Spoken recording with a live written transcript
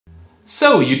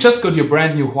So, you just got your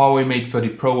brand new Huawei Mate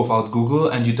 30 Pro without Google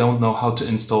and you don't know how to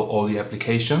install all the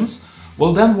applications?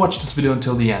 Well, then watch this video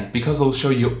until the end, because I'll show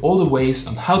you all the ways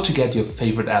on how to get your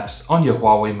favorite apps on your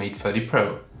Huawei Mate 30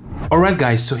 Pro. Alright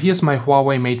guys, so here's my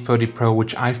Huawei Mate 30 Pro,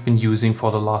 which I've been using for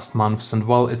the last months, and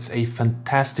well, it's a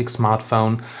fantastic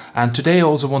smartphone. And today I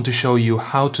also want to show you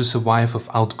how to survive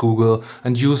without Google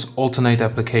and use alternate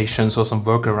applications or some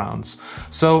workarounds.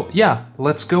 So yeah,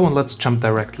 let's go and let's jump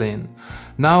directly in.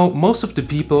 Now, most of the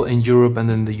people in Europe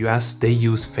and in the US, they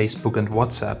use Facebook and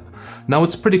WhatsApp. Now,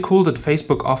 it's pretty cool that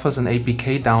Facebook offers an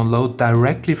APK download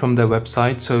directly from their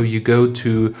website. So you go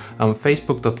to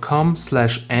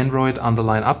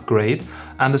facebook.com/android_upgrade,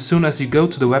 and as soon as you go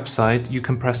to the website, you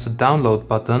can press the download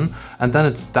button, and then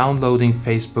it's downloading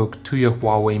Facebook to your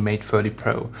Huawei Mate 30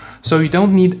 Pro. So you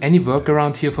don't need any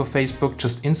workaround here for Facebook,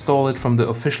 just install it from the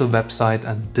official website,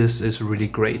 and this is really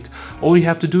great. All you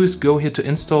have to do is go here to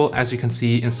install. As you can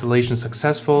see, installation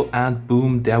successful, and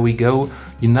boom, there we go.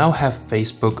 You now have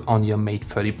Facebook on your Mate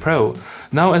 30 Pro.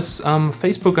 Now, as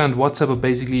Facebook and WhatsApp are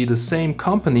basically the same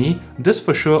company, this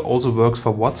for sure also works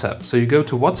for WhatsApp. So you go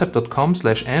to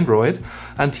whatsapp.com/android,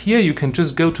 and here you can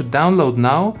just go to download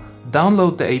now,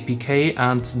 download the APK,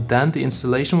 and then the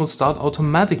installation will start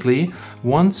automatically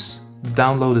once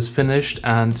download is finished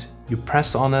and you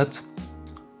press on it.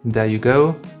 There you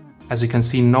go. As you can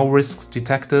see, no risks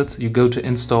detected. You go to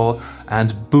install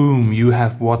and boom, you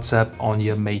have WhatsApp on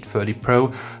your Mate 30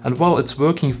 Pro. And well, it's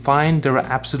working fine. There are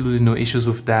absolutely no issues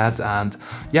with that. And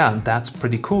yeah, that's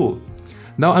pretty cool.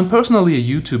 Now, I'm personally a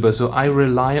YouTuber, so I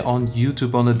rely on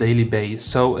YouTube on a daily basis.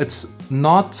 So it's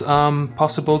not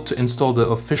possible to install the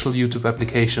official YouTube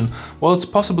application. Well, it's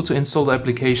possible to install the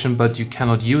application, but you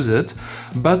cannot use it.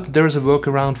 But there's a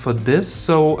workaround for this.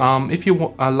 So if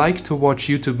you like to watch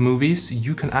YouTube movies,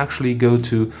 you can actually go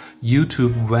to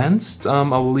YouTube Vanced. I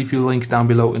will leave you a link down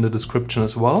below in the description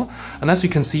as well. And as you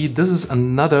can see, this is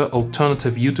another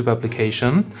alternative YouTube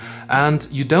application, and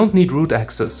you don't need root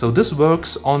access. So this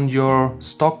works on your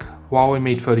stock Huawei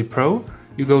Mate 30 Pro.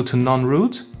 You go to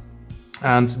non-root,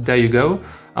 and there you go.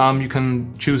 You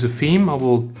can choose a theme. I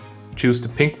will choose the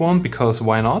pink one because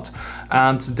why not?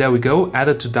 And there we go, add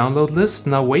it to download list.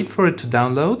 Now wait for it to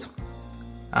download,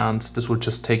 and this will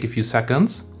just take a few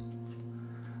seconds.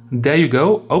 There you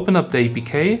go, open up the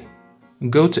APK,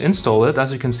 go to install it.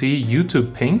 As you can see,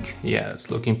 YouTube pink. Yeah,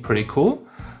 it's looking pretty cool.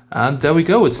 And there we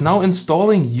go, it's now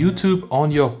installing YouTube on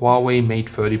your Huawei Mate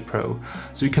 30 Pro.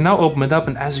 So you can now open it up,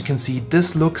 and as you can see,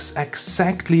 this looks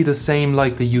exactly the same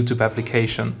like the YouTube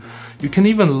application. You can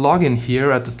even log in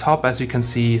here at the top. As you can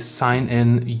see, sign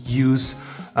in, use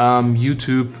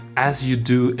YouTube as you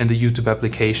do in the YouTube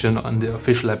application on the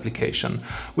official application,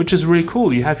 which is really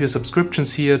cool. You have your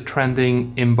subscriptions here,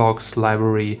 trending, inbox,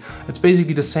 library. It's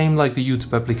basically the same like the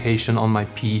YouTube application on my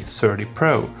P30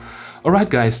 Pro.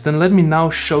 Alright guys, then let me now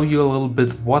show you a little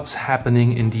bit what's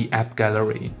happening in the app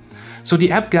gallery. So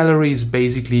the app gallery is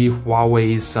basically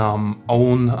Huawei's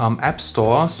own app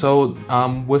store. So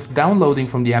with downloading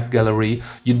from the app gallery,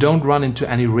 you don't run into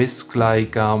any risk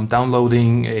like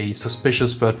downloading a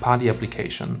suspicious third-party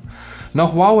application. Now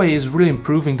Huawei is really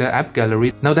improving their app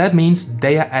gallery. Now that means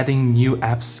they are adding new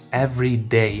apps every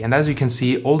day. And as you can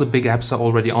see, all the big apps are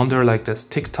already on there, like there's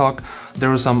TikTok.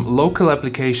 There are some local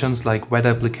applications like weather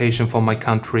application for my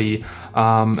country,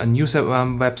 a news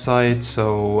website,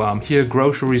 so here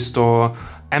grocery store,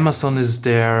 Amazon is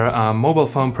there, mobile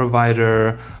phone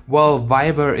provider, well,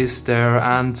 Viber is there,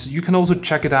 and you can also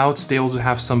check it out. They also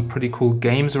have some pretty cool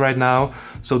games right now.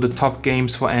 So the top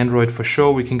games for Android for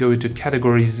sure. We can go into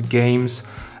categories, games,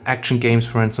 action games,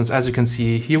 for instance. As you can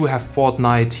see, here we have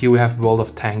Fortnite, here we have World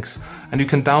of Tanks, and you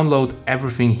can download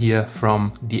everything here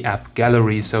from the app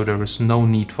gallery, so there is no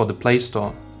need for the Play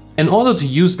Store. In order to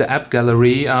use the app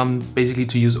gallery, basically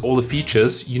to use all the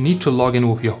features, you need to log in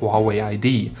with your Huawei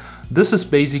ID. This is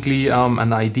basically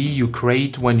an ID you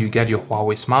create when you get your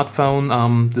Huawei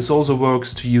smartphone. This also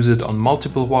works to use it on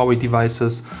multiple Huawei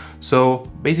devices. So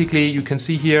basically you can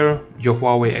see here your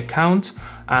Huawei account,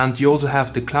 and you also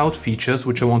have the cloud features,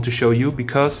 which I want to show you,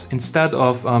 because instead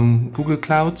of Google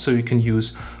Cloud, so you can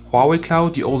use Huawei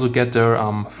Cloud, you also get their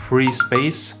free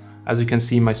space. As you can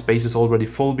see, my space is already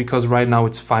full because right now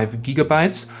it's 5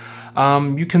 GB.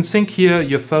 You can sync here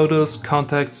your photos,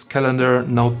 contacts, calendar,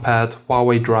 notepad,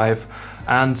 Huawei Drive,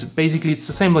 and basically it's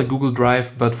the same like Google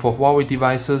Drive but for Huawei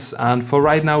devices, and for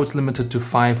right now it's limited to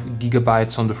 5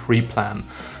 GB on the free plan.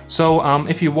 So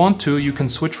if you want to, you can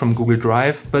switch from Google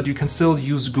Drive, but you can still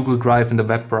use Google Drive in the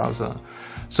web browser.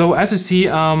 So as you see,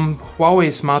 Huawei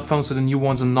smartphones, so the new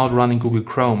ones, are not running Google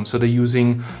Chrome. So they're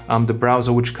using the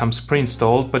browser which comes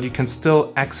pre-installed, but you can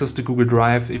still access the Google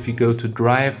Drive if you go to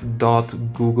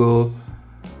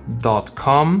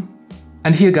drive.google.com.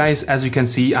 And here, guys, as you can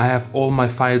see, I have all my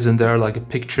files in there, like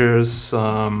pictures,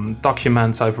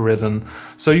 documents I've written.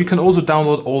 So you can also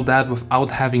download all that without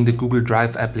having the Google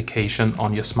Drive application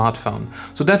on your smartphone.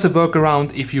 So that's a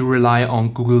workaround if you rely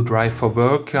on Google Drive for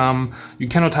work. You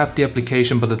cannot have the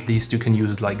application, but at least you can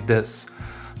use it like this.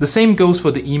 The same goes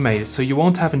for the email, so you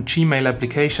won't have a Gmail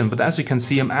application, but as you can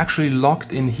see, I'm actually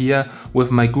logged in here with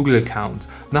my Google account.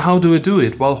 Now, how do I do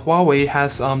it? Well, Huawei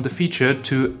has the feature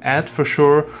to add for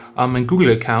sure a Google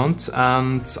account,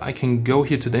 and I can go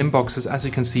here to the inboxes. As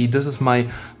you can see, this is my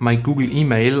Google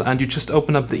email, and you just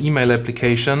open up the email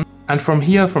application. And from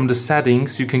here, from the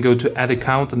settings, you can go to add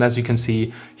account, and as you can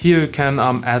see, here you can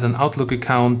add an Outlook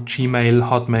account, Gmail,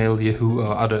 Hotmail, Yahoo,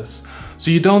 or others. So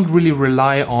you don't really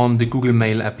rely on the Google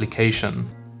Mail application.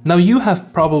 Now, you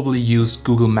have probably used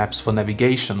Google Maps for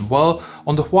navigation. Well,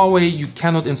 on the Huawei you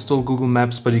cannot install Google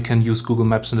Maps, but you can use Google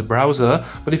Maps in the browser.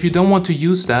 But if you don't want to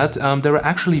use that, there are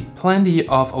actually plenty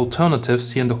of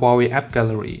alternatives here in the Huawei app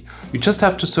gallery. You just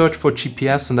have to search for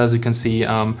GPS, and as you can see,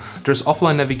 there's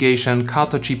offline navigation.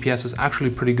 Carter GPS is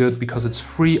actually pretty good because it's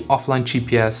free offline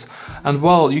GPS. And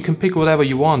well, you can pick whatever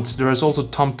you want. There is also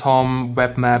TomTom,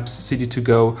 Web Maps,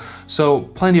 City2Go. So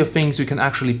plenty of things you can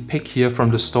actually pick here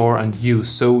from the store and use.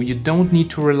 So you don't need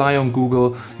to rely on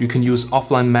Google. You can use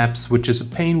offline maps, which is a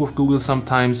pain with Google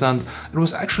sometimes, and it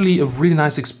was actually a really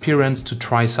nice experience to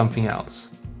try something else.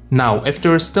 Now, if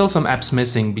there are still some apps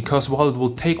missing, because while it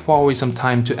will take Huawei some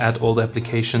time to add all the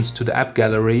applications to the app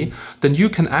gallery, then you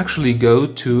can actually go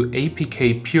to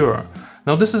APK Pure.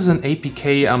 Now, this is an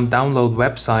APK download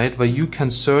website where you can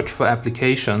search for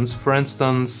applications. For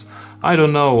instance, I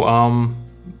don't know,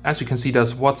 as you can see,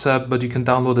 there's WhatsApp, but you can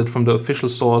download it from the official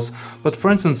source. But for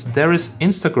instance, there is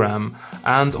Instagram,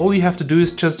 and all you have to do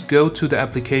is just go to the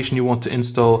application you want to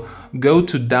install, go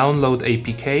to download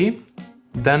APK,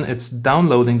 then it's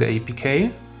downloading the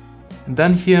APK. And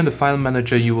then here in the file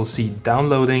manager, you will see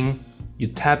downloading, you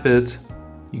tap it,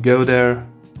 you go there,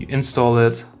 you install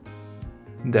it.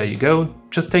 There you go.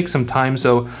 Just takes some time,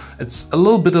 so it's a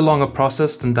little bit a longer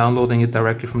process than downloading it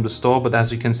directly from the store, but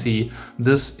as you can see,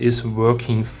 this is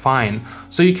working fine.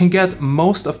 So you can get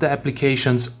most of the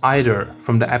applications either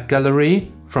from the app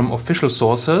gallery, from official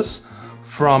sources,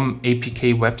 from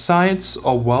APK websites,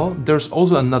 or well, there's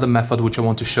also another method which I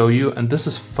want to show you, and this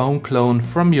is phone clone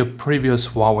from your previous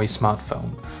Huawei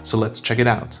smartphone. So let's check it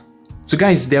out. So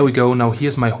guys, there we go. Now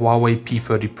here's my Huawei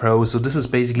P30 Pro. So this is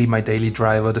basically my daily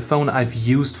driver, the phone I've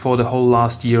used for the whole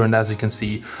last year, and as you can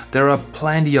see, there are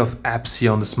plenty of apps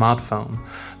here on the smartphone.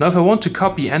 Now if I want to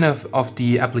copy any of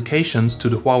the applications to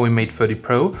the Huawei Mate 30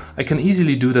 Pro, I can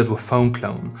easily do that with Phone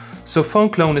Clone. So Phone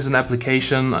Clone is an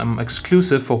application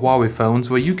exclusive for Huawei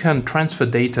phones where you can transfer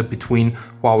data between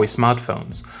Huawei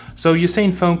smartphones. So you say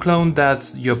in Phone Clone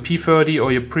that your P30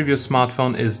 or your previous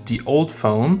smartphone is the old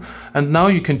phone, and now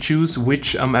you can choose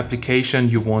which application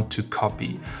you want to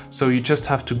copy. So you just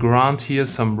have to grant here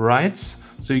some rights.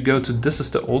 So you go to this is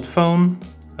the old phone,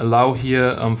 allow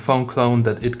here Phone Clone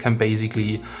that it can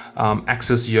basically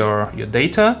access your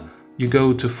data. You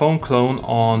go to Phone Clone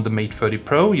on the Mate 30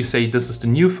 Pro, you say this is the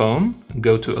new phone,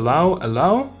 go to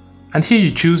allow. And here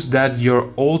you choose that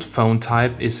your old phone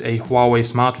type is a Huawei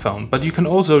smartphone, but you can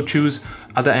also choose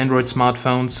other Android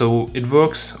smartphones. So it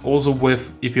works also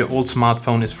with if your old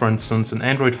smartphone is, for instance, an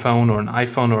Android phone or an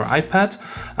iPhone or iPad.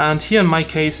 And here in my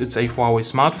case, it's a Huawei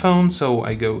smartphone. So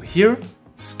I go here,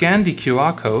 scan the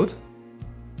QR code.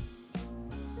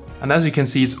 And as you can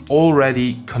see, it's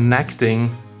already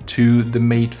connecting to the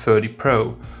Mate 30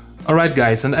 Pro. Alright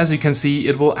guys, and as you can see,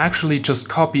 it will actually just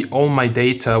copy all my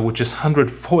data, which is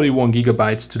 141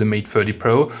 gigabytes to the Mate 30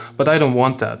 Pro, but I don't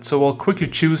want that, so I'll quickly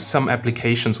choose some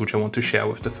applications which I want to share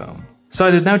with the phone. So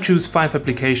I did now choose 5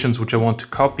 applications which I want to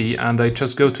copy, and I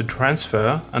just go to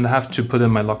transfer and I have to put in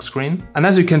my lock screen. And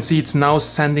as you can see, it's now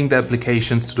sending the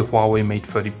applications to the Huawei Mate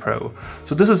 30 Pro.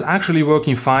 So this is actually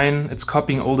working fine. It's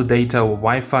copying all the data over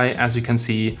Wi-Fi, as you can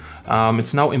see.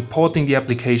 It's now importing the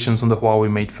applications on the Huawei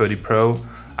Mate 30 Pro.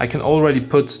 I can already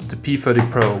put the P30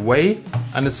 Pro away,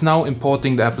 and it's now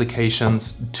importing the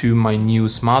applications to my new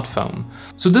smartphone.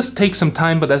 So this takes some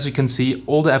time, but as you can see,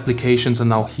 all the applications are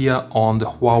now here on the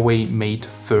Huawei Mate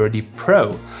 30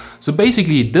 Pro. So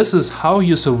basically, this is how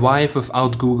you survive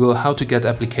without Google, how to get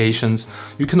applications.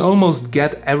 You can almost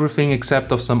get everything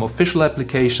except of some official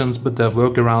applications, but there are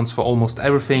workarounds for almost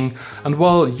everything. And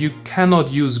well, you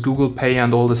cannot use Google Pay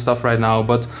and all this stuff right now,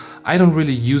 but I don't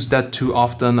really use that too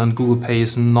often, and Google Pay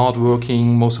is not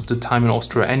working most of the time in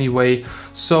Austria anyway.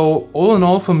 So all in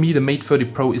all, for me, the Mate 30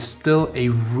 Pro is still a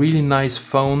really nice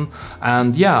phone.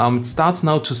 And yeah, it starts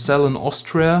now to sell in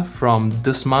Austria from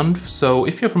this month. So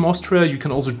if you're from Austria, you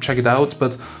can also check it out,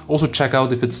 but also check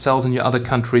out if it sells in your other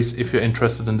countries if you're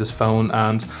interested in this phone.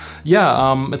 And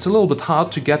yeah, it's a little bit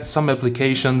hard to get some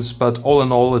applications, but all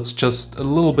in all, it's just a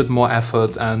little bit more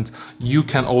effort, and you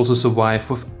can also survive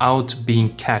without being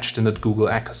catched in that Google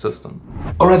ecosystem.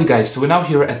 Alrighty guys, so we're now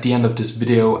here at the end of this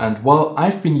video, and well,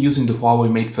 I've been using the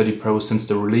Huawei Mate 30 Pro since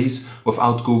the release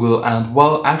without Google, and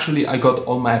well, actually I got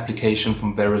all my application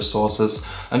from various sources,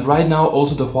 and right now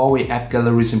also the Huawei app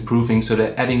gallery is improving, so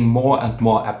they're adding more and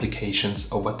more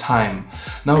applications over time.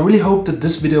 Now I really hope that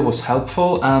this video was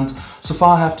helpful, and so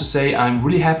far I have to say I'm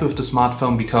really happy with the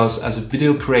smartphone because as a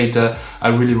video creator I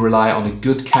really rely on a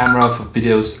good camera for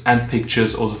videos and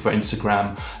pictures, also for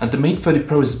Instagram, and the Mate 30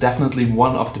 Pro is definitely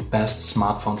one of the best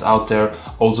smartphones out there,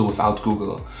 also without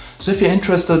Google. So if you're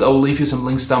interested, I will leave you some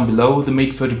links down below. The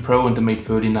Mate 30 Pro and the Mate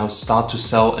 30 now start to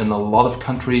sell in a lot of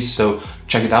countries, so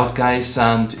check it out guys.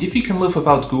 And if you can live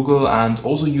without Google and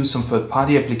also use some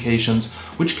third-party applications,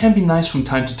 which can be nice from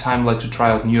time to time, like to try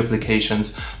out new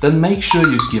applications, then make sure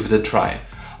you give it a try.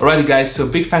 Alrighty guys,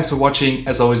 so big thanks for watching.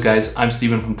 As always guys, I'm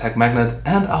Steven from Tech Magnet,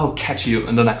 and I'll catch you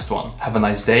in the next one. Have a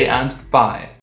nice day and bye!